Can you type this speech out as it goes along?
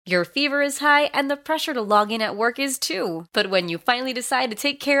Your fever is high and the pressure to log in at work is too. But when you finally decide to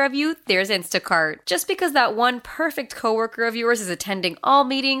take care of you, there's Instacart. Just because that one perfect coworker of yours is attending all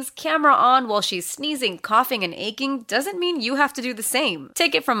meetings, camera on while she's sneezing, coughing, and aching, doesn't mean you have to do the same.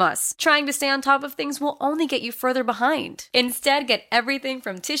 Take it from us. Trying to stay on top of things will only get you further behind. Instead, get everything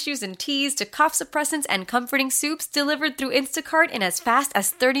from tissues and teas to cough suppressants and comforting soups delivered through Instacart in as fast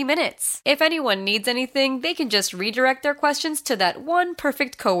as 30 minutes. If anyone needs anything, they can just redirect their questions to that one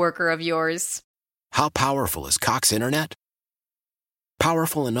perfect coworker of yours. How powerful is Cox Internet?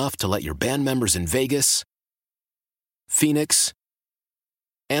 Powerful enough to let your band members in Vegas, Phoenix,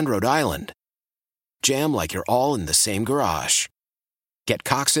 and Rhode Island jam like you're all in the same garage. Get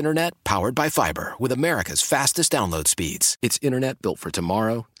Cox Internet powered by fiber with America's fastest download speeds. It's internet built for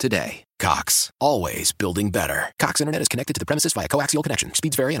tomorrow, today. Cox, always building better. Cox Internet is connected to the premises via coaxial connection.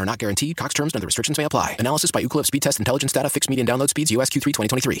 Speeds vary and are not guaranteed. Cox terms and other restrictions may apply. Analysis by Ookla Speed Test Intelligence Data. Fixed median download speeds. US Q3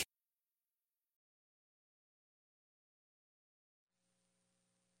 2023.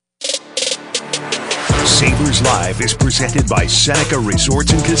 Sabres Live is presented by Seneca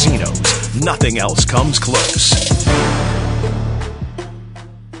Resorts and Casinos. Nothing else comes close.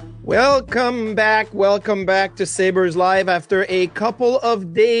 Welcome back to Sabres Live after a couple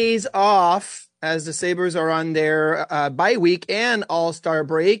of days off as the Sabres are on their bye week and all-star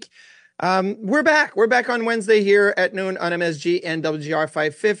break. We're back on Wednesday here at noon on MSG and WGR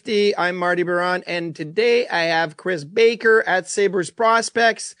 550. I'm Marty Baron, and today I have Kris Baker at Sabres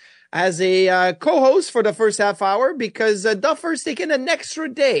Prospects as a co-host for the first half hour because Duffer's taking an extra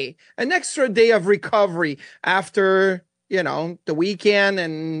day of recovery after the weekend,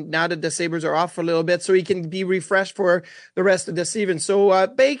 and now that the Sabres are off for a little bit, so he can be refreshed for the rest of the season. So,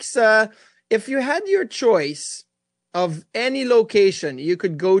 Bakes, if you had your choice of any location you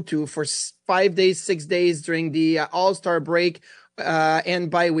could go to for 5 days, 6 days during the All-Star break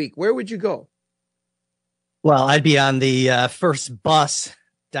and bye week, where would you go? Well, I'd be on the first bus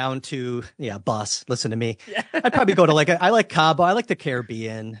down to bus. Listen to me. Yeah. I'd probably go to I like Cabo. I like the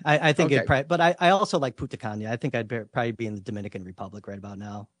Caribbean. I think it'd probably, but I also like Punta Cana. I think I'd probably be in the Dominican Republic right about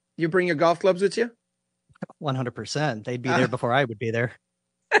now. You bring your golf clubs with you? 100%. They'd be there before I would be there.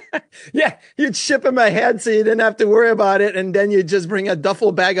 Yeah, you'd ship them ahead so you didn't have to worry about it, and then you'd just bring a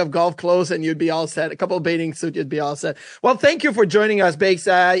duffel bag of golf clothes and you'd be all set. A couple of bathing suits, you'd be all set. Well, thank you for joining us, Bakes.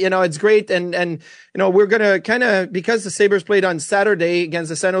 It's great, and we're gonna kind of, because the Sabres played on Saturday against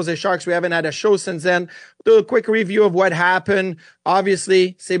the San Jose Sharks, we haven't had a show since then. Do a quick review of what happened.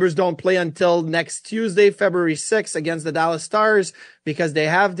 Obviously, Sabres don't play until next Tuesday, February 6th against the Dallas Stars because they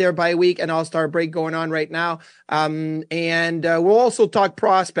have their bye week and all-star break going on right now. And we'll also talk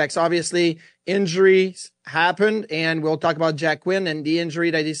prospects. Obviously, injuries happened, and we'll talk about Jack Quinn and the injury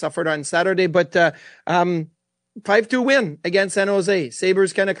that he suffered on Saturday. But 5-2 win against San Jose.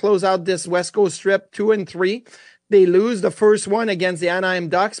 Sabres kind of close out this West Coast trip 2-3. They lose the first one against the Anaheim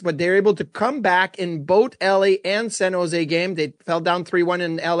Ducks, but they're able to come back in both LA and San Jose game. They fell down 3-1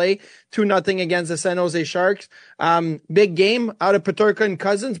 in LA, 2-0 against the San Jose Sharks. Big game out of Peterka and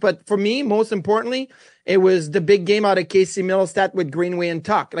Cousins. But for me, most importantly, it was the big game out of Casey Middlestat with Greenway and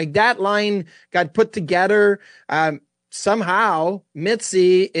Tuck. Like, that line got put together. Somehow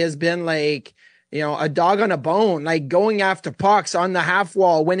Mitzi has been a dog on a bone, like going after pucks on the half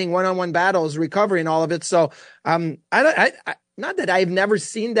wall, winning one-on-one battles, recovering all of it. So, I not that I've never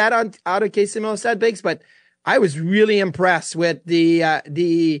seen that out of Casey Middlestat, Biggs, but I was really impressed with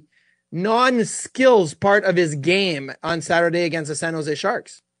the non-skills part of his game on Saturday against the San Jose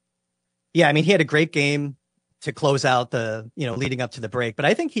Sharks. Yeah. I mean, he had a great game to close out leading up to the break, but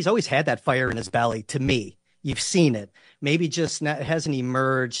I think he's always had that fire in his belly. To me, you've seen it. Maybe just hasn't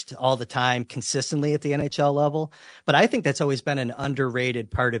emerged all the time consistently at the NHL level. But I think that's always been an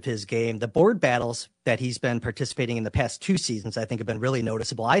underrated part of his game. The board battles that he's been participating in the past 2 seasons, I think, have been really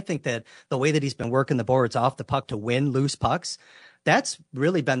noticeable. I think that the way that he's been working the boards off the puck to win loose pucks, that's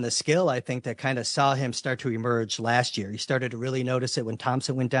really been the skill, I think, that kind of saw him start to emerge last year. He started to really notice it when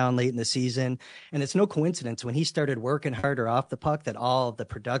Thompson went down late in the season. And it's no coincidence when he started working harder off the puck that all of the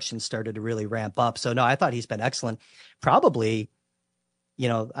production started to really ramp up. So, no, I thought he's been excellent. Probably,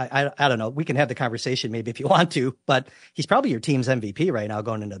 I don't know. We can have the conversation maybe if you want to, but he's probably your team's MVP right now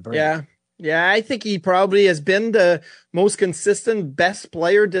going into the break. Yeah, I think he probably has been the most consistent, best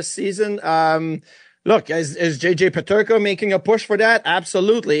player this season. Look, is JJ Peterka making a push for that?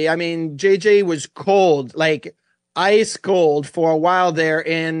 Absolutely. I mean, JJ was cold, like ice cold for a while there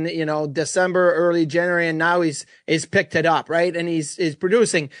in, December, early January, and now he's picked it up, right? And he's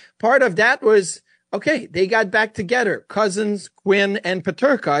producing. Part of that was, okay, they got back together. Cousins, Quinn, and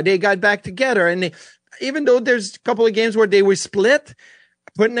Peterka, they got back together. And even though there's a couple of games where they were split,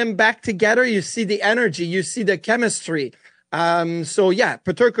 putting them back together. You see the energy, you see the chemistry. So yeah,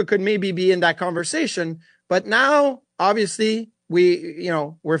 Peterka could maybe be in that conversation, but now obviously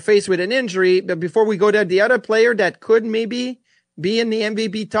we're faced with an injury. But before we go there, the other player that could maybe be in the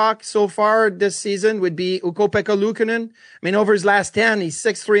MVP talk so far this season would be Ukko-Pekka Luukkonen. I mean, over his last 10, he's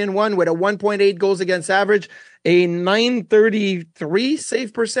 6-3-1 with a 1.8 goals against average, a 933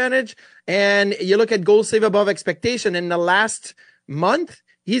 save percentage. And you look at goal save above expectation in the last month,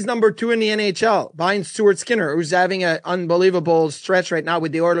 he's number 2 in the NHL behind Stuart Skinner, who's having an unbelievable stretch right now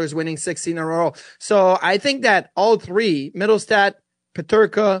with the Oilers winning 16 in a row. So I think that all three, Mittelstadt,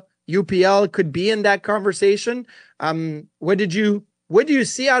 Peterka, UPL could be in that conversation. What do you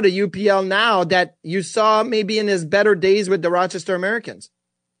see out of UPL now that you saw maybe in his better days with the Rochester Americans?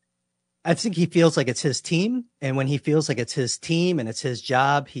 I think he feels like it's his team. And when he feels like it's his team and it's his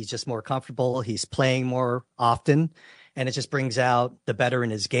job, he's just more comfortable. He's playing more often, and it just brings out the better in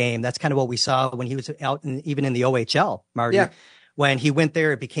his game. That's kind of what we saw when he was out even in the OHL, Marty. Yeah. When he went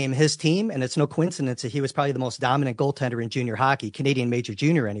there, it became his team, and it's no coincidence that he was probably the most dominant goaltender in junior hockey, Canadian Major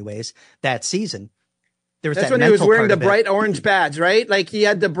Junior anyways, that season. That's when he was wearing the bright orange pads, right? Like he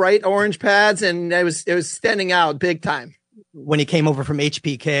had the bright orange pads, and it was standing out big time. When he came over from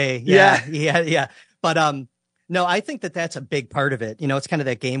HPK. Yeah. But no, I think that's a big part of it. It's kind of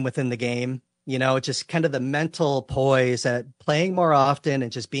that game within the game. Just kind of the mental poise, that playing more often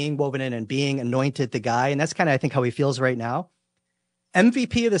and just being woven in and being anointed the guy. And that's kind of, I think, how he feels right now.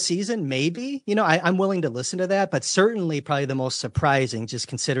 MVP of the season, maybe, I'm willing to listen to that, but certainly probably the most surprising, just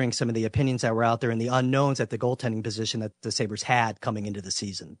considering some of the opinions that were out there and the unknowns at the goaltending position that the Sabres had coming into the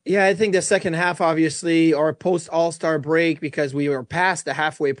season. Yeah, I think the second half, obviously, or post All-Star break, because we were past the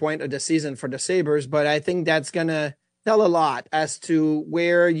halfway point of the season for the Sabres, but I think that's going to tell a lot as to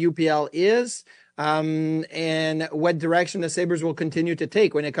where UPL is. And what direction the Sabres will continue to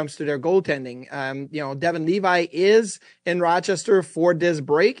take when it comes to their goaltending. Devin Levi is in Rochester for this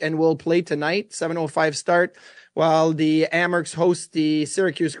break and will play tonight, 7:05 start, while the Amherst host the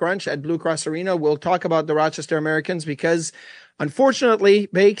Syracuse Crunch at Blue Cross Arena. We'll talk about the Rochester Americans because, unfortunately,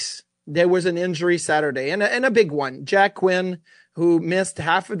 Bakes, there was an injury Saturday and a big one. Jack Quinn, who missed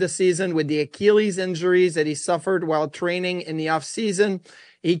half of the season with the Achilles injuries that he suffered while training in the offseason.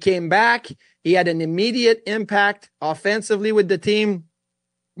 He came back. He had an immediate impact offensively with the team.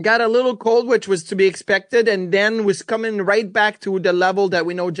 Got a little cold, which was to be expected, and then was coming right back to the level that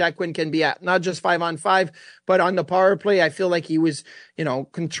we know Jack Quinn can be at. Not just 5-on-5, but on the power play. I feel like he was,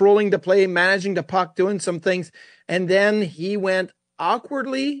 controlling the play, managing the puck, doing some things. And then he went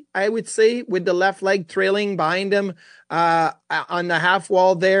awkwardly, I would say, with the left leg trailing behind him on the half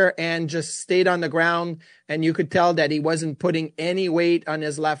wall there, and just stayed on the ground. And you could tell that he wasn't putting any weight on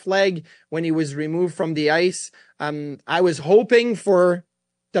his left leg when he was removed from the ice. I was hoping for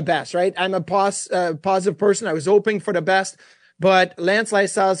the best, right? I'm a positive person. I was hoping for the best, but Lance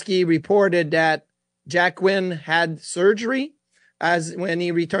Lysowski reported that Jack Quinn had surgery when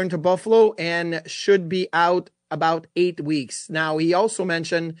he returned to Buffalo and should be out about 8 weeks. Now, he also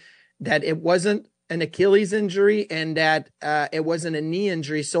mentioned that it wasn't an Achilles injury and that it wasn't a knee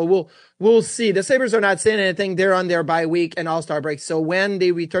injury. So we'll see. The Sabres are not saying anything. They're on their bye week and All-Star break. So when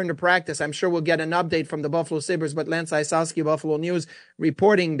they return to practice, I'm sure we'll get an update from the Buffalo Sabres, but Lance Lysowski, Buffalo News,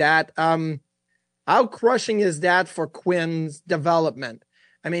 reporting that. How crushing is that for Quinn's development?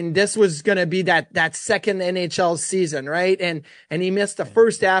 I mean, this was going to be that second NHL season, right? And he missed the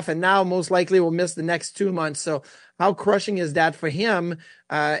first half, and now most likely will miss the next 2 months. So how crushing is that for him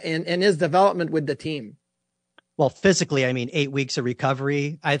and his development with the team? Well, physically, 8 weeks of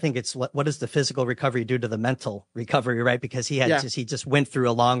recovery. I think it's what does the physical recovery do to the mental recovery, right? Because he just went through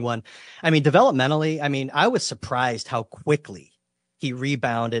a long one. Developmentally, I was surprised how quickly he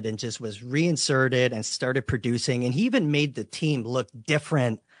rebounded and just was reinserted and started producing. And he even made the team look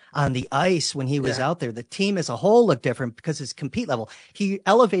different on the ice when he was out there. The team as a whole looked different because his compete level. He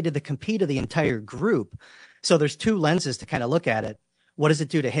elevated the compete of the entire group. So there's two lenses to kind of look at it. What does it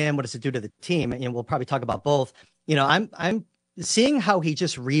do to him? What does it do to the team? And we'll probably talk about both. I'm seeing how he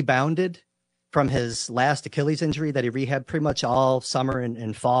just rebounded from his last Achilles injury that he rehabbed pretty much all summer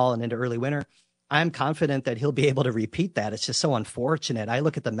and fall and into early winter. I'm confident that he'll be able to repeat that. It's just so unfortunate. I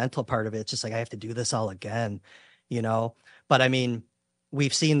look at the mental part of it. It's just like, I have to do this all again, but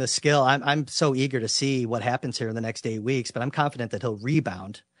we've seen the skill. I'm so eager to see what happens here in the next 8 weeks, but I'm confident that he'll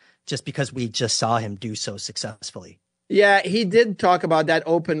rebound just because we just saw him do so successfully. Yeah, he did talk about that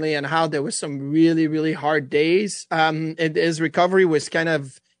openly and how there was some really, really hard days. His recovery was kind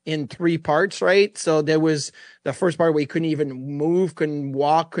of in 3 parts, right? So there was the first part where he couldn't even move, couldn't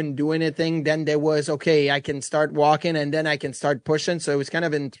walk, couldn't do anything. Then there was, okay, I can start walking and then I can start pushing. So it was kind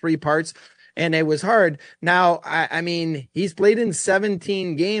of in 3 parts and it was hard. Now, I mean, he's played in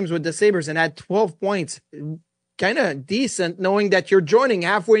 17 games with the Sabres and had 12 points. Kind of decent knowing that you're joining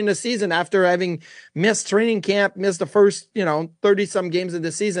halfway in the season after having missed training camp, missed the first, 30 some games of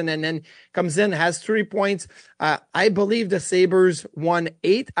the season, and then comes in, has 3 points. I believe the Sabres won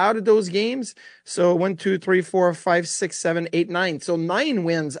 8 out of those games. So 1, 2, 3, 4, 5, 6, 7, 8, 9. So 9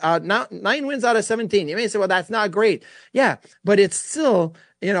 wins out, now 9 wins out of 17. You may say, well, that's not great. Yeah, but it's still,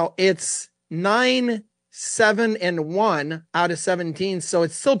 it's 9, 7, and 1 out of 17. So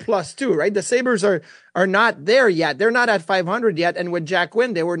it's still +2, right? The Sabres are not there yet. They're not at 500 yet. And with Jack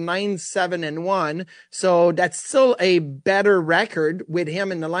Quinn, they were 9, 7, and 1. So that's still a better record with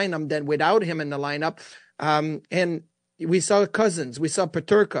him in the lineup than without him in the lineup. And we saw Cousins, we saw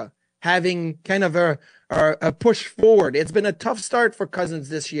Peterka having kind of a push forward. It's been a tough start for Cousins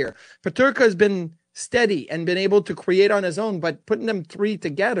this year. Peterka has been steady and been able to create on his own, but putting them 3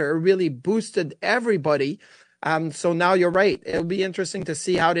 together really boosted everybody. So now you're right. It'll be interesting to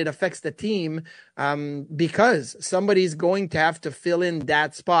see how it affects the team, because somebody's going to have to fill in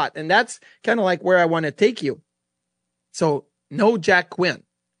that spot. And that's kind of like where I want to take you. So no Jack Quinn.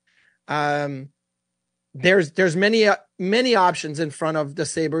 There's many options in front of the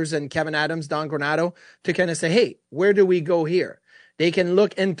Sabres and Kevin Adams, Don Granato to kind of say, hey, where do we go here? They can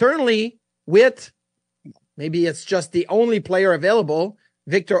look internally with, maybe it's just the only player available,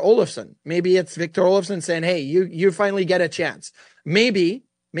 Victor Olofsson. Maybe it's Victor Olofsson saying, hey, you finally get a chance. Maybe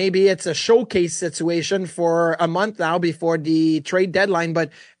it's a showcase situation for a month now before the trade deadline,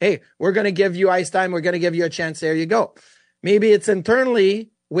 but hey, we're going to give you ice time. We're going to give you a chance. There you go. Maybe it's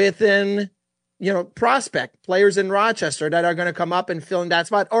internally within, prospect players in Rochester that are going to come up and fill in that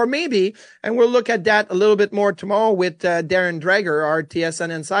spot. Or maybe, and we'll look at that a little bit more tomorrow with Darren Dreger, our TSN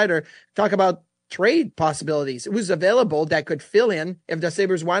insider, talk about trade possibilities. Who's available that could fill in if the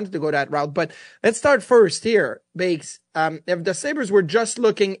Sabres wanted to go that route. But let's start first here, Bakes. If the Sabres were just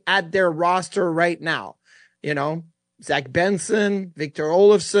looking at their roster right now, Zach Benson, Victor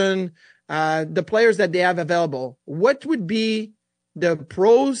Olofsson, the players that they have available, what would be the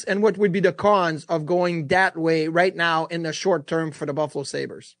pros and what would be the cons of going that way right now in the short term for the Buffalo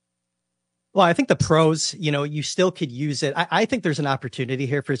Sabres? Well, I think the pros, you still could use it. I think there's an opportunity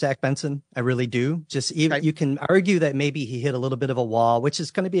here for Zach Benson. I really do. Just even you can argue that maybe he hit a little bit of a wall, which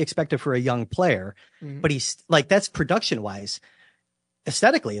is going to be expected for a young player. Mm-hmm. But he's like, that's production wise.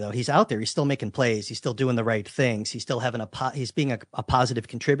 Aesthetically, though, he's out there. He's still making plays. He's still doing the right things. He's still having he's being a positive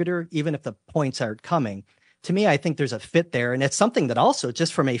contributor, even if the points aren't coming. To me, I think there's a fit there. And it's something that also,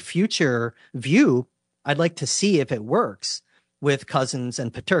 just from a future view, I'd like to see if it works with Cousins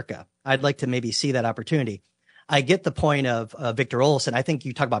and Peterka. I'd like to maybe see that opportunity. I get the point of Victor Olofsson. I think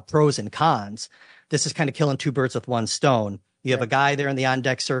you talk about pros and cons. This is kind of killing 2 birds with 1 stone. You have a guy there in the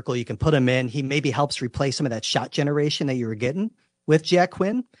on-deck circle. You can put him in. He maybe helps replace some of that shot generation that you were getting with Jack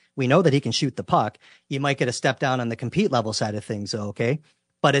Quinn. We know that he can shoot the puck. You might get a step down on the compete level side of things, okay?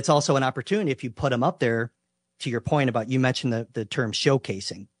 But it's also an opportunity if you put him up there, to your point about, you mentioned the term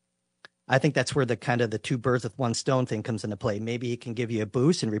showcasing. I think that's where the kind of the 2 birds with 1 stone thing comes into play. Maybe he can give you a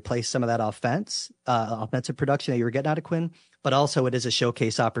boost and replace some of that offensive production that you were getting out of Quinn, but also it is a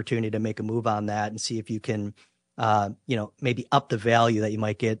showcase opportunity to make a move on that and see if you can, maybe up the value that you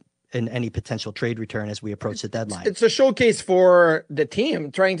might get in any potential trade return as we approach the deadline. It's a showcase for the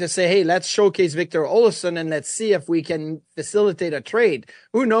team trying to say, hey, let's showcase Victor Olofsson and let's see if we can facilitate a trade.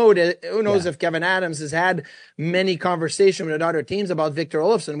 Who knows if Kevin Adams has had many conversations with other teams about Victor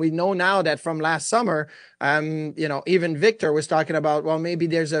Olofsson. We know now that from last summer, even Victor was talking about, well, maybe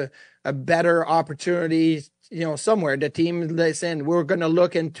there's a better opportunity, somewhere. The team is saying we're going to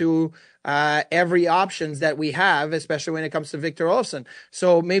look into every options that we have, especially when it comes to Victor Olofsson.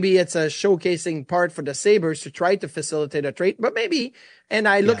 So maybe it's a showcasing part for the Sabres to try to facilitate a trade, but maybe, and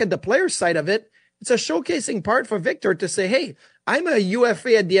I look at the player side of it, it's a showcasing part for Victor to say, hey, I'm a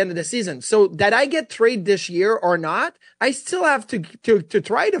UFA at the end of the season. So that I get traded this year or not, I still have to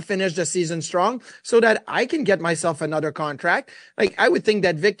try to finish the season strong so that I can get myself another contract. Like, I would think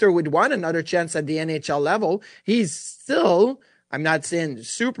that Victor would want another chance at the NHL level. He's still, I'm not saying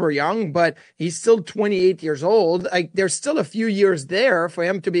super young, but he's still 28 years old. Like, there's still a few years there for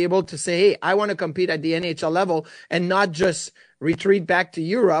him to be able to say, hey, I want to compete at the NHL level and not just retreat back to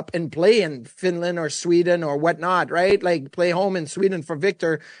Europe and play in Finland or Sweden or whatnot, right? Like, play home in Sweden for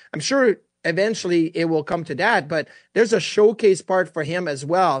Victor. I'm sure eventually it will come to that, but there's a showcase part for him as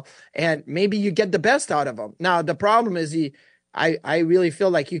well. And maybe you get the best out of him. Now, the problem is I really feel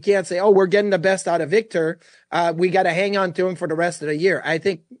like you can't say, oh, we're getting the best out of Victor. We got to hang on to him for the rest of the year. I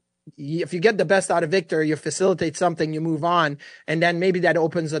think if you get the best out of Victor, you facilitate something, you move on, and then maybe that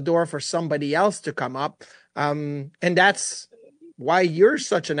opens the door for somebody else to come up. And that's why you're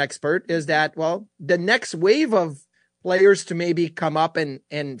such an expert, is that, well, the next wave of players to maybe come up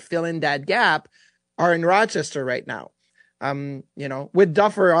and fill in that gap are in Rochester right now. With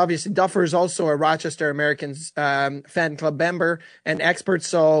Duffer, obviously Duffer is also a Rochester Americans fan club member and expert.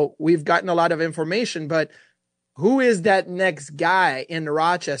 So we've gotten a lot of information, but who is that next guy in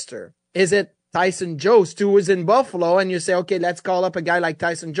Rochester? Is it Tyson Jost, who was in Buffalo, and you say, okay, let's call up a guy like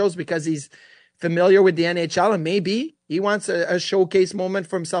Tyson Jost because he's familiar with the NHL and maybe he wants a showcase moment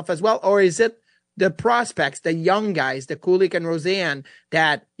for himself as well? Or is it the prospects, the young guys, the Kulik and Roseanne,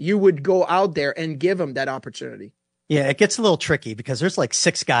 that you would go out there and give them that opportunity? Yeah, it gets a little tricky because there's like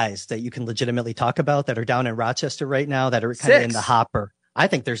 6 guys that you can legitimately talk about that are down in Rochester right now that are kind of in the hopper. I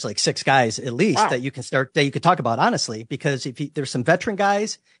think there's like 6 guys at least that you can talk about, honestly, because there's some veteran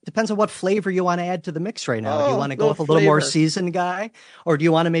guys, it depends on what flavor you want to add to the mix right now. Do you want to go with a little more seasoned guy, or do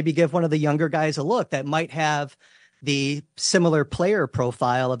you want to maybe give one of the younger guys a look that might have the similar player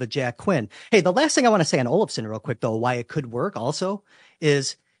profile of a Jack Quinn? Hey, the last thing I want to say on Olofsson real quick, though, why it could work also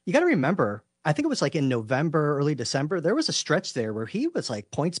is you got to remember, I think it was like in November, early December, there was a stretch there where he was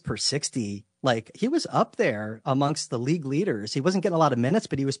like points per 60. Like he was up there amongst the league leaders. He wasn't getting a lot of minutes,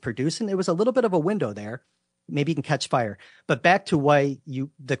 but he was producing. It was a little bit of a window there. Maybe he can catch fire. But back to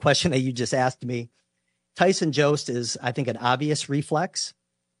the question that you just asked me, Tyson Jost is, I think, an obvious reflex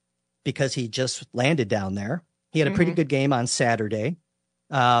because he just landed down there. He had a pretty good game on Saturday.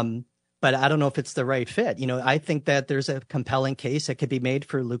 But I don't know if it's the right fit. I think that there's a compelling case that could be made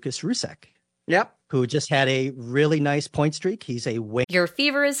for Lucas Rusek. Yep. Who just had a really nice point streak. He's a wing. Your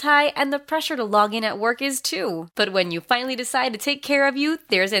fever is high and the pressure to log in at work is too. But when you finally decide to take care of you,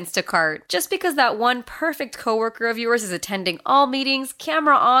 there's Instacart. Just because that one perfect coworker of yours is attending all meetings,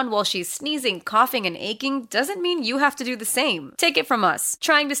 camera on while she's sneezing, coughing, and aching, doesn't mean you have to do the same. Take it from us.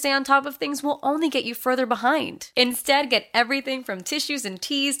 Trying to stay on top of things will only get you further behind. Instead, get everything from tissues and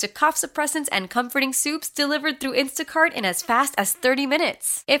teas to cough suppressants and comforting soups delivered through Instacart in as fast as 30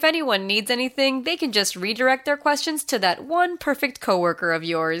 minutes. If anyone needs anything, they can just redirect their questions to that one perfect coworker of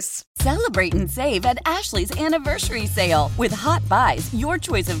yours. Celebrate and save at Ashley's Anniversary Sale. With Hot Buys, your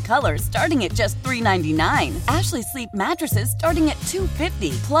choice of colors starting at just $3.99. Ashley Sleep mattresses starting at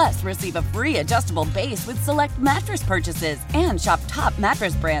 $2.50. Plus, receive a free adjustable base with select mattress purchases. And shop top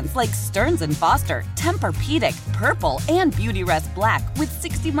mattress brands like Stearns & Foster, Tempur-Pedic, Purple, and Beautyrest Black with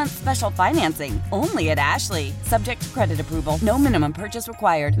 60-month special financing. Only at Ashley. Subject to credit approval. No minimum purchase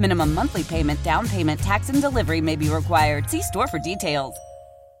required. Minimum monthly payment, down payment, tax, and delivery may be required. See store for details.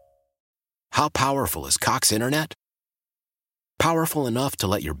 How powerful is Cox Internet? Powerful enough to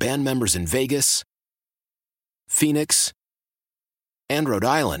let your band members in Vegas, Phoenix, and Rhode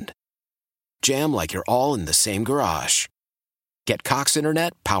Island jam like you're all in the same garage. Get Cox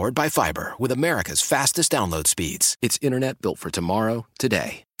Internet powered by fiber with America's fastest download speeds. It's internet built for tomorrow,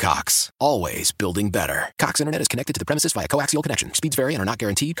 today. Cox, always building better. Cox Internet is connected to the premises via coaxial connection. Speeds vary and are not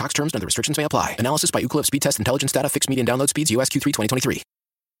guaranteed. Cox terms and other restrictions may apply. Analysis by Ookla Speed Test Intelligence Data. Fixed median download speeds. US Q3 2023.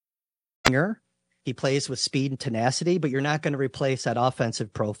 He plays with speed and tenacity, but you're not going to replace that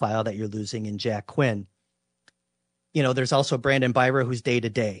offensive profile that you're losing in Jack Quinn. There's also Brandon Byra, who's day to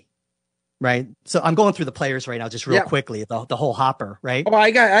day, right? So I'm going through the players right now, just real quickly, the whole hopper, right? Oh,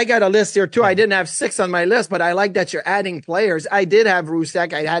 I got a list here too. I didn't have 6 on my list, but I like that you're adding players. I did have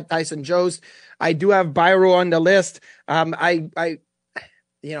Rusek. I had Tyson Jost. I do have Byro on the list.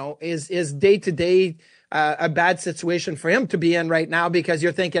 Is day to day a bad situation for him to be in right now, because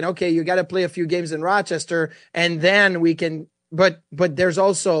you're thinking, okay, you got to play a few games in Rochester and then we can, but there's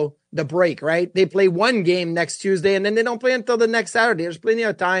also the break, right? They play one game next Tuesday and then they don't play until the next Saturday. There's plenty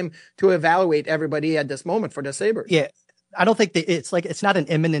of time to evaluate everybody at this moment for the Sabres. Yeah. I don't think it's not an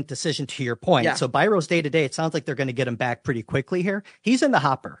imminent decision, to your point. Yeah. So Byro's day to day, it sounds like they're going to get him back pretty quickly here. He's in the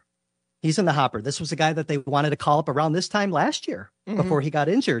hopper. This was a guy that they wanted to call up around this time last year before he got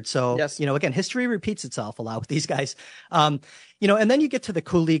injured. So, again, history repeats itself a lot with these guys. And then you get to the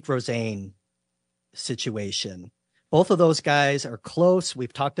Kulik Roseanne situation. Both of those guys are close.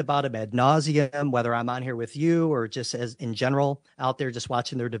 We've talked about them ad nauseum, whether I'm on here with you or just as in general out there, just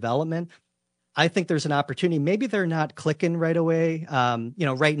watching their development. I think there's an opportunity. Maybe they're not clicking right away.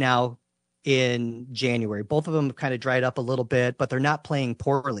 Right now in January, both of them have kind of dried up a little bit, but they're not playing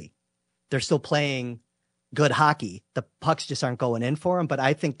poorly. They're still playing good hockey. The pucks just aren't going in for them, but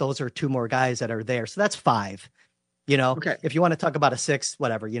I think those are 2 more guys that are there. So that's 5. Okay. If you want to talk about a 6th,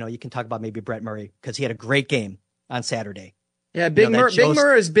 whatever, you can talk about maybe Brett Murray because he had a great game on Saturday. Yeah, Big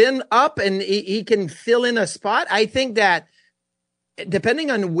Murr has been up and he can fill in a spot. I think that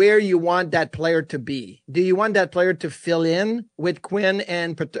depending on where you want that player to be, do you want that player to fill in with Quinn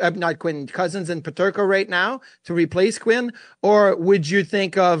and Cousins and Peterka right now to replace Quinn? Or would you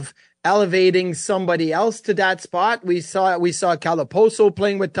think of elevating somebody else to that spot? We saw Calaposo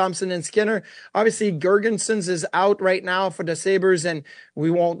playing with Thompson and Skinner. Obviously, Gergensons is out right now for the Sabres, and we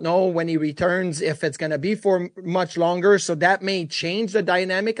won't know when he returns if it's going to be for much longer. So that may change the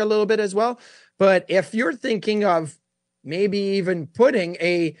dynamic a little bit as well. But if you're thinking of maybe even putting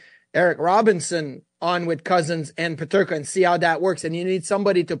a Eric Robinson on with Cousins and Peterka and see how that works, and you need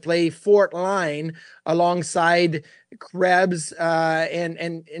somebody to play fourth line alongside Krebs,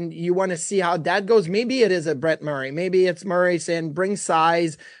 and you want to see how that goes. Maybe it is a Brett Murray. Maybe it's Murray saying, bring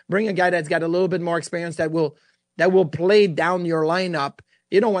size, bring a guy that's got a little bit more experience that will play down your lineup.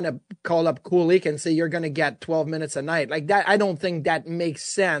 You don't want to call up Kulich and say you're going to get 12 minutes a night like that. I don't think that makes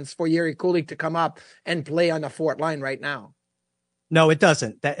sense for Jiri Kulich to come up and play on the fourth line right now. No, it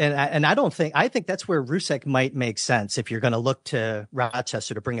doesn't. I think that's where Rusek might make sense if you're going to look to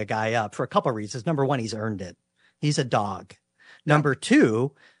Rochester to bring a guy up for a couple of reasons. Number one, he's earned it. He's a dog. Number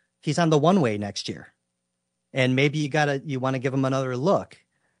two, he's on the one-way next year. And maybe you want to give him another look.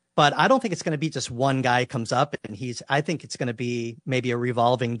 But I don't think it's going to be just one guy comes up and I think it's going to be maybe a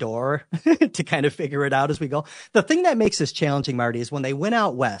revolving door to kind of figure it out as we go. The thing that makes this challenging, Marty, is when they went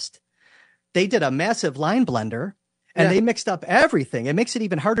out west, they did a massive line blender. And they mixed up everything. It makes it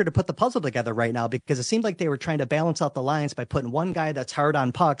even harder to put the puzzle together right now because it seemed like they were trying to balance out the lines by putting one guy that's hard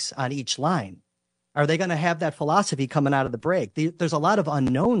on pucks on each line. Are they going to have that philosophy coming out of the break? There's a lot of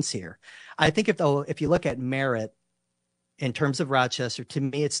unknowns here. I think if you look at merit in terms of Rochester, to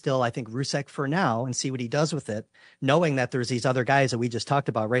me, it's still, I think, Rusek for now and see what he does with it, knowing that there's these other guys that we just talked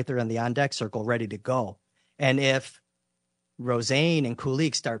about right there in the on-deck circle ready to go. And if Rosane and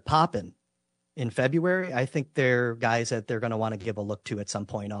Kulich start popping in February, I think they're guys that they're going to want to give a look to at some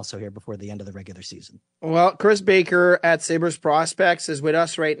point also here before the end of the regular season. Well, Kris Baker at Sabres Prospects is with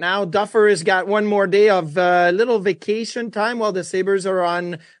us right now. Duffer has got one more day of little vacation time while the Sabres are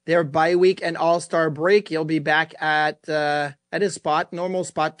on their bye week and all-star break. He'll be back at his normal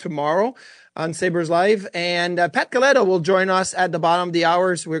spot tomorrow on Sabres Live. And Pat Coletta will join us at the bottom of the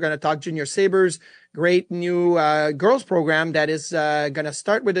hours. We're going to talk Junior Sabres. Great new girls program that is going to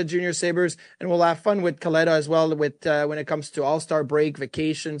start with the Junior Sabres, and we'll have fun with Coletta as well with when it comes to all-star break,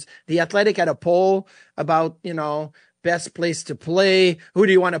 vacations. The Athletic had a poll about, best place to play. Who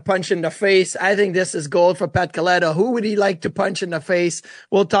do you want to punch in the face? I think this is gold for Pat Coletta. Who would he like to punch in the face?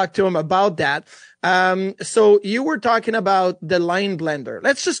 We'll talk to him about that. So you were talking about the line blender.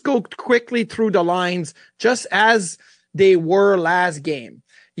 Let's just go quickly through the lines just as they were last game.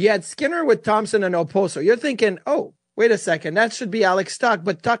 You had Skinner with Thompson and Oposo. You're thinking, oh, wait a second, that should be Alex Tuch,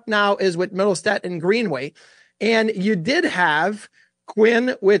 but Tuch now is with Middlestat and Greenway. And you did have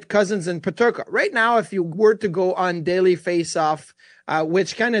Quinn with Cousins and Peterka. Right now, if you were to go on daily face-off,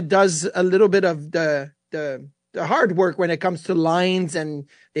 which kind of does a little bit of the hard work when it comes to lines, and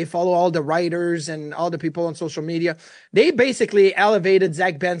they follow all the writers and all the people on social media. They basically elevated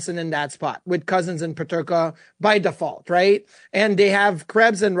Zach Benson in that spot with Cousins and Peterka by default, right? And they have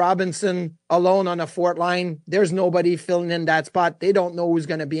Krebs and Robinson alone on a fourth line. There's nobody filling in that spot. They don't know who's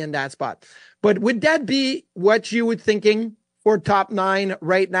going to be in that spot. But would that be what you were thinking for top nine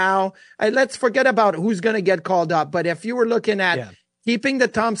right now? Let's forget about who's going to get called up. But if you were looking at keeping the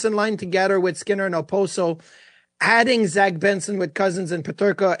Thompson line together with Skinner and Oposo, adding Zach Benson with Cousins and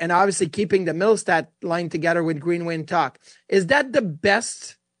Peterka, and obviously keeping the Middlestat line together with Greenway and Tuch, is that the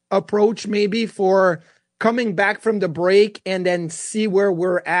best approach maybe for coming back from the break and then see where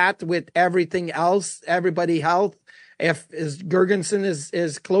we're at with everything else, everybody health? If Gergensen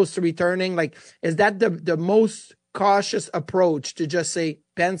is close to returning, is that the most cautious approach to just say,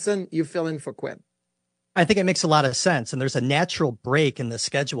 Benson, you fill in for Quinn? I think it makes a lot of sense. And there's a natural break in the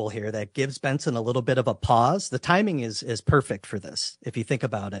schedule here that gives Benson a little bit of a pause. The timing is perfect for this, if you think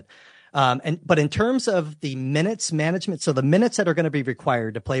about it. But in terms of the minutes management, so the minutes that are going to be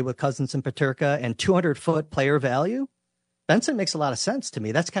required to play with Cousins and Peterka and 200-foot player value, Benson makes a lot of sense to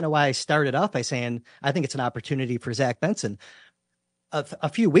me. That's kind of why I started off by saying I think it's an opportunity for Zach Benson. A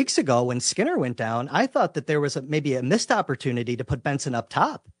few weeks ago when Skinner went down, I thought that there was maybe a missed opportunity to put Benson up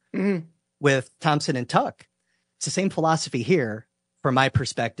top. Mm-hmm. With Thompson and Tuch. It's the same philosophy here from my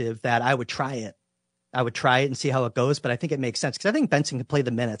perspective that I would try it. I would try it and see how it goes, but I think it makes sense because I think Benson can play the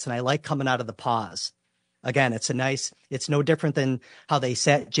minutes and I like coming out of the pause. Again, it's no different than how they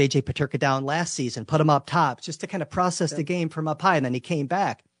set JJ Peterka down last season, put him up top just to kind of process the game from up high. And then he came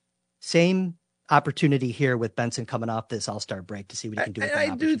back. Same opportunity here with Benson coming off this All-Star break to see what he can do with that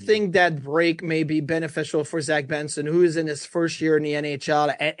I do think that break may be beneficial for Zach Benson, who is in his first year in the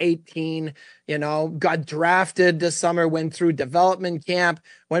NHL at 18, got drafted this summer, went through development camp,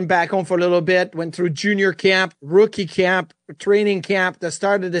 went back home for a little bit, went through junior camp, rookie camp, training camp, the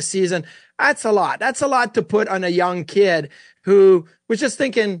start of the season. That's a lot. That's a lot to put on a young kid who was just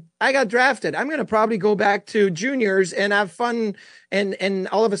thinking, I got drafted. I'm going to probably go back to juniors and have fun. And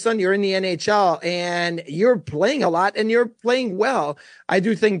all of a sudden you're in the NHL and you're playing a lot and you're playing well. I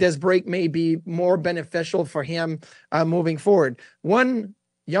do think this break may be more beneficial for him moving forward. One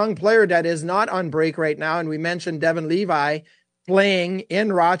young player that is not on break right now, and we mentioned Devin Levi playing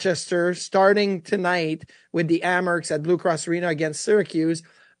in Rochester, starting tonight with the Amerks at Blue Cross Arena against Syracuse.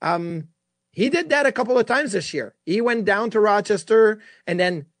 He did that a couple of times this year. He went down to Rochester and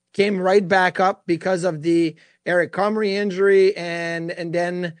then came right back up because of the Eric Comrie injury, and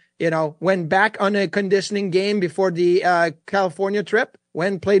then, went back on a conditioning game before the California trip,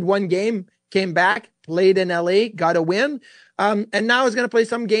 played one game, came back, played in LA, got a win, and now is going to play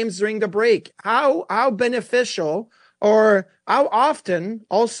some games during the break. How beneficial or how often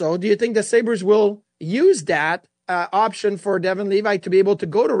also do you think the Sabres will use that option for Devin Levi to be able to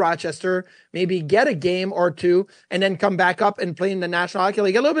go to Rochester, maybe get a game or two, and then come back up and play in the National Hockey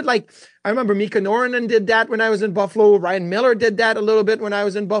League? A little bit like, I remember Mika Noranen did that when I was in Buffalo. Ryan Miller did that a little bit when I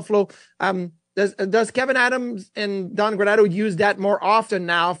was in Buffalo. Does Kevin Adams and Don Granato use that more often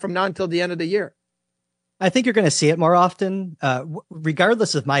now from now until the end of the year? I think you're going to see it more often,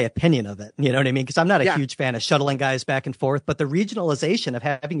 regardless of my opinion of it. You know what I mean? Because I'm not a huge fan of shuttling guys back and forth, but the regionalization of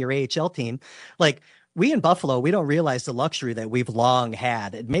having your AHL team, like, we in Buffalo, we don't realize the luxury that we've long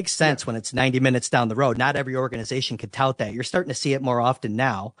had. It makes sense when it's 90 minutes down the road. Not every organization can tout that. You're starting to see it more often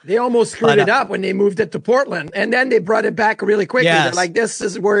now. They almost screwed it up when they moved it to Portland, and then they brought it back really quickly. Yes. They're like, this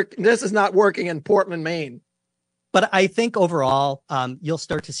is not working in Portland, Maine. But I think overall, you'll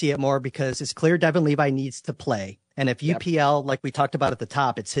start to see it more because it's clear Devin Levi needs to play. And if UPL, like we talked about at the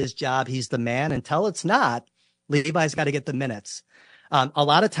top, it's his job, he's the man. Until it's not, Levi's got to get the minutes. A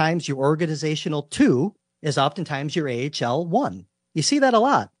lot of times your organizational 2 is oftentimes your AHL 1. You see that a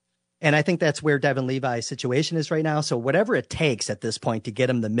lot. And I think that's where Devin Levi's situation is right now. So whatever it takes at this point to get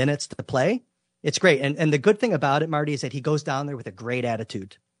him the minutes to play, it's great. And the good thing about it, Marty, is that he goes down there with a great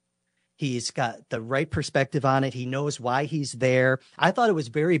attitude. He's got the right perspective on it. He knows why he's there. I thought it was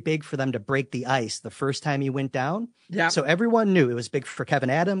very big for them to break the ice the first time he went down. Yeah. So everyone knew it was big for Kevin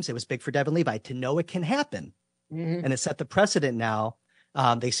Adams. It was big for Devin Levi to know it can happen. Mm-hmm. And it set the precedent now.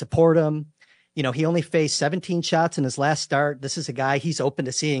 They support him. He only faced 17 shots in his last start. This is a guy, he's open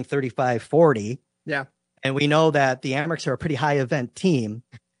to seeing 35, 40. Yeah. And we know that the Amerks are a pretty high event team.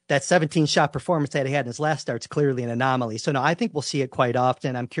 That 17 shot performance that he had in his last start is clearly an anomaly. So no, I think we'll see it quite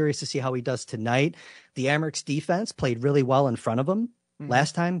often. I'm curious to see how he does tonight. The Amerks defense played really well in front of him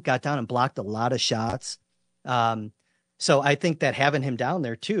last time, got down and blocked a lot of shots. So I think that having him down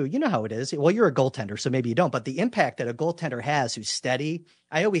there too, you know how it is. Well, you're a goaltender, so maybe you don't, but the impact that a goaltender has who's steady,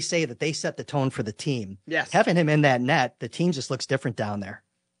 I always say that they set the tone for the team. Yes. Having him in that net, the team just looks different down there.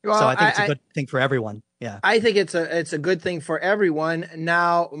 Well, so I think it's a good thing for everyone. Yeah. I think it's a good thing for everyone.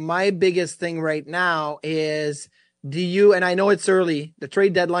 Now, my biggest thing right now is, and I know it's early, the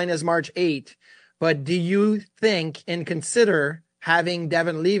trade deadline is March 8th, but do you think and consider having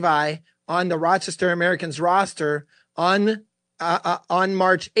Devin Levi on the Rochester Americans roster on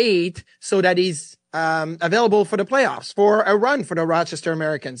March 8th so that he's available for the playoffs, for a run for the Rochester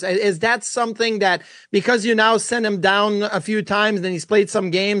Americans? Is that something that, because you now send him down a few times and he's played some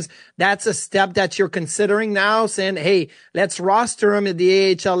games, that's a step that you're considering now, saying, hey, let's roster him at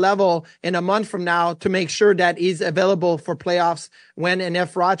the AHL level in a month from now to make sure that he's available for playoffs when and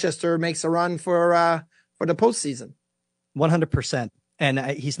if Rochester makes a run for the postseason? 100%. And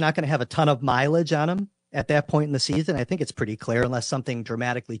he's not going to have a ton of mileage on him at that point in the season. I think it's pretty clear, unless something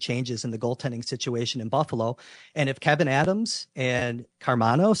dramatically changes in the goaltending situation in Buffalo. And if Kevin Adams and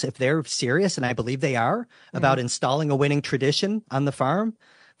Karmanos, if they're serious, and I believe they are, about installing a winning tradition on the farm,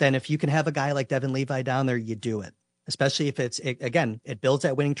 then if you can have a guy like Devin Levi down there, you do it. Especially if it builds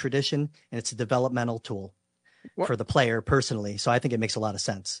that winning tradition, and it's a developmental tool for the player personally. So I think it makes a lot of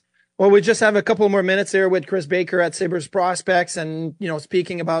sense. Well, we just have a couple more minutes here with Kris Baker at Sabres Prospects. And,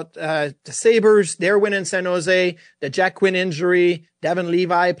 speaking about the Sabres, their win in San Jose, the Jack Quinn injury, Devin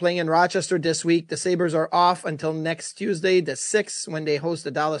Levi playing in Rochester this week. The Sabres are off until next Tuesday, the 6th, when they host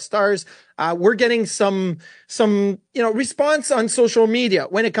the Dallas Stars. We're getting some response on social media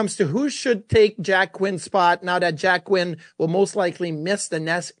when it comes to who should take Jack Quinn's spot now that Jack Quinn will most likely miss the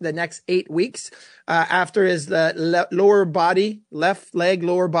next 8 weeks after his left leg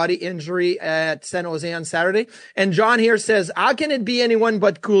lower body injury at San Jose on Saturday. And John here says, how can it be anyone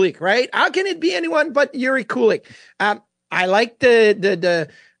but Kulich, right? How can it be anyone but Yuri Kulich? I like the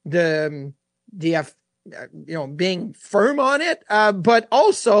being firm on it. But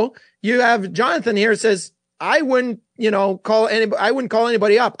also you have Jonathan here says, I wouldn't call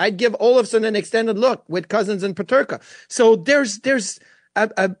anybody up. I'd give Olofsson an extended look with Cousins and Peterka. So there's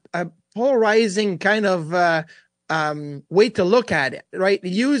a polarizing kind of, way to look at it, right?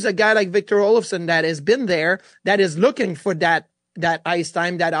 Use a guy like Victor Olofsson that has been there, that is looking for that ice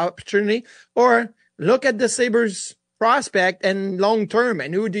time, that opportunity, or look at the Sabres prospect and long term,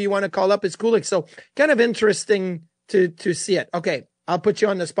 and who do you want to call up as Kulich? So kind of interesting to see it. Okay, I'll put you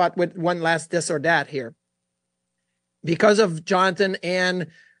on the spot with one last this or that here. Because of Jonathan and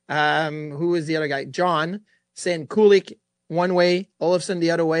who is the other guy? John saying Kulich one way, Olofsson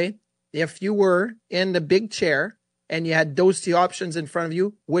the other way. If you were in the big chair and you had those two options in front of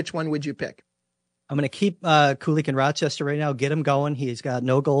you, which one would you pick? I'm going to keep Kulich in Rochester right now, get him going. He's got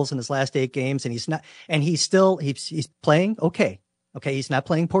no goals in his last 8 games, and he's playing okay. Okay, he's not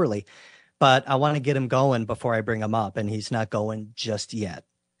playing poorly, but I want to get him going before I bring him up, and he's not going just yet.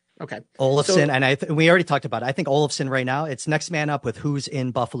 Okay. Olofsson, and we already talked about it. I think Olofsson right now, it's next man up with who's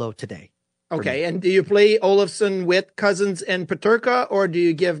in Buffalo today. Okay, and do you play Olofsson with Cousins and Peterka, or do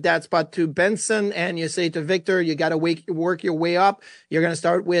you give that spot to Benson and you say to Victor, you got to work your way up? You're going to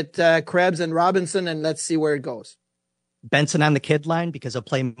start with Krebs and Robinson, and let's see where it goes. Benson on the kid line because he'll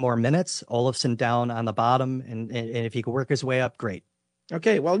play more minutes. Olofsson down on the bottom, and if he can work his way up, great.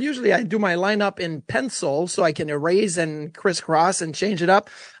 Okay, well, usually I do my lineup in pencil so I can erase and crisscross and change it up.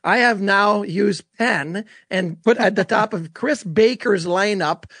 I have now used pen and put at the top of Kris Baker's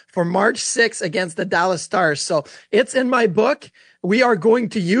lineup for March 6th against the Dallas Stars. So it's in my book. We are going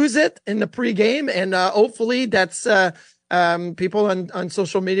to use it in the pregame, and hopefully that's people on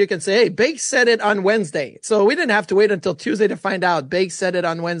social media can say, hey, Bake said it on Wednesday. So we didn't have to wait until Tuesday to find out. Bake said it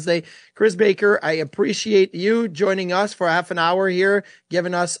on Wednesday. Kris Baker, I appreciate you joining us for half an hour here,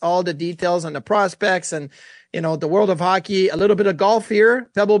 giving us all the details on the prospects and, the world of hockey, a little bit of golf here.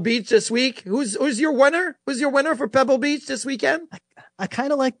 Pebble Beach this week. Who's your winner? Who's your winner for Pebble Beach this weekend? I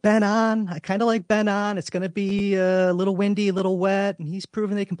kind of like Ben On. It's going to be a little windy, a little wet, and he's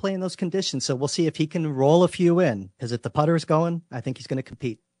proven they can play in those conditions. So we'll see if he can roll a few in, because if the putter's going, I think he's going to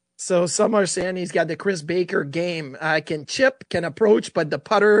compete. So some are saying he's got the Kris Baker game. Can chip, can approach, but the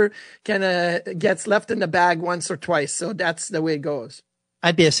putter gets left in the bag once or twice. So that's the way it goes.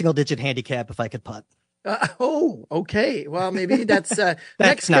 I'd be a single-digit handicap if I could putt. Okay. Well, maybe that's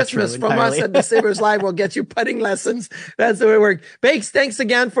next Christmas from us at the Sabres Live. We'll get you putting lessons. That's the way it works. Bakes, thanks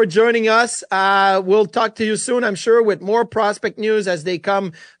again for joining us. We'll talk to you soon, I'm sure, with more prospect news as they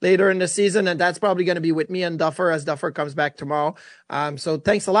come later in the season. And that's probably going to be with me and Duffer as Duffer comes back tomorrow. So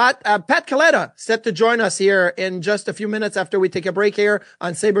thanks a lot. Pat Kaleta set to join us here in just a few minutes after we take a break here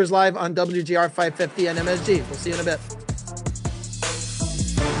on Sabres Live on WGR 550 and MSG. We'll see you in a bit.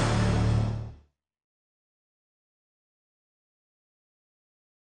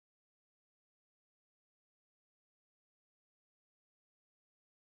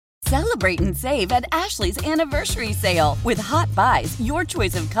 Celebrate and save at Ashley's Anniversary Sale. With Hot Buys, your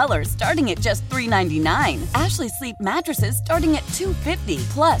choice of colors starting at just $3.99. Ashley Sleep mattresses starting at $2.50.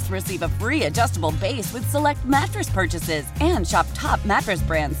 Plus, receive a free adjustable base with select mattress purchases. And shop top mattress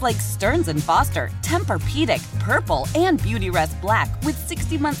brands like Stearns & Foster, Tempur-Pedic, Purple, and Beautyrest Black with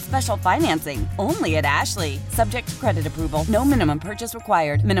 60-month special financing. Only at Ashley. Subject to credit approval. No minimum purchase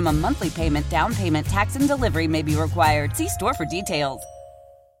required. Minimum monthly payment, down payment, tax, and delivery may be required. See store for details.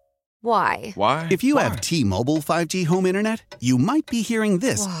 Why? If you have T-Mobile 5G home internet, you might be hearing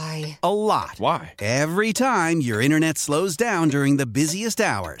this Why? a lot. Why? Every time your internet slows down during the busiest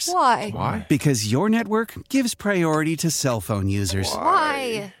hours. Why? Because your network gives priority to cell phone users.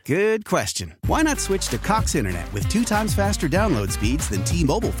 Why? Good question. Why not switch to Cox Internet with 2 times faster download speeds than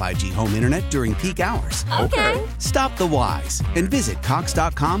T-Mobile 5G home internet during peak hours? Okay. Stop the whys and visit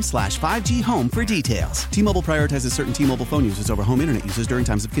cox.com/5G home for details. T-Mobile prioritizes certain T-Mobile phone users over home internet users during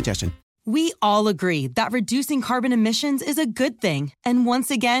times of congestion. We all agree that reducing carbon emissions is a good thing. And once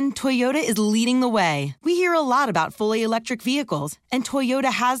again, Toyota is leading the way. We hear a lot about fully electric vehicles, and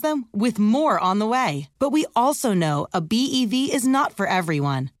Toyota has them with more on the way. But we also know a BEV is not for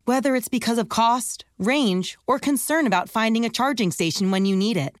everyone, whether it's because of cost, range, or concern about finding a charging station when you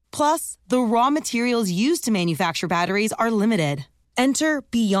need it. Plus, the raw materials used to manufacture batteries are limited. Enter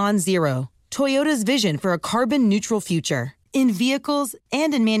Beyond Zero, Toyota's vision for a carbon-neutral future. In vehicles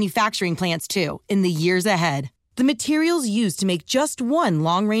and in manufacturing plants, too, in the years ahead. The materials used to make just one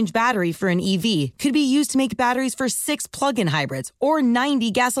long-range battery for an EV could be used to make batteries for 6 plug-in hybrids or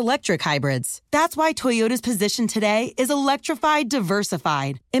 90 gas-electric hybrids. That's why Toyota's position today is electrified,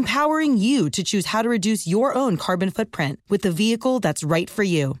 diversified, empowering you to choose how to reduce your own carbon footprint with the vehicle that's right for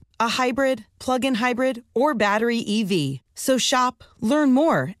you. A hybrid, plug-in hybrid, or battery EV. So shop, learn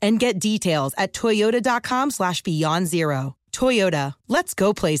more, and get details at toyota.com/beyondzero. Toyota, let's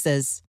go places.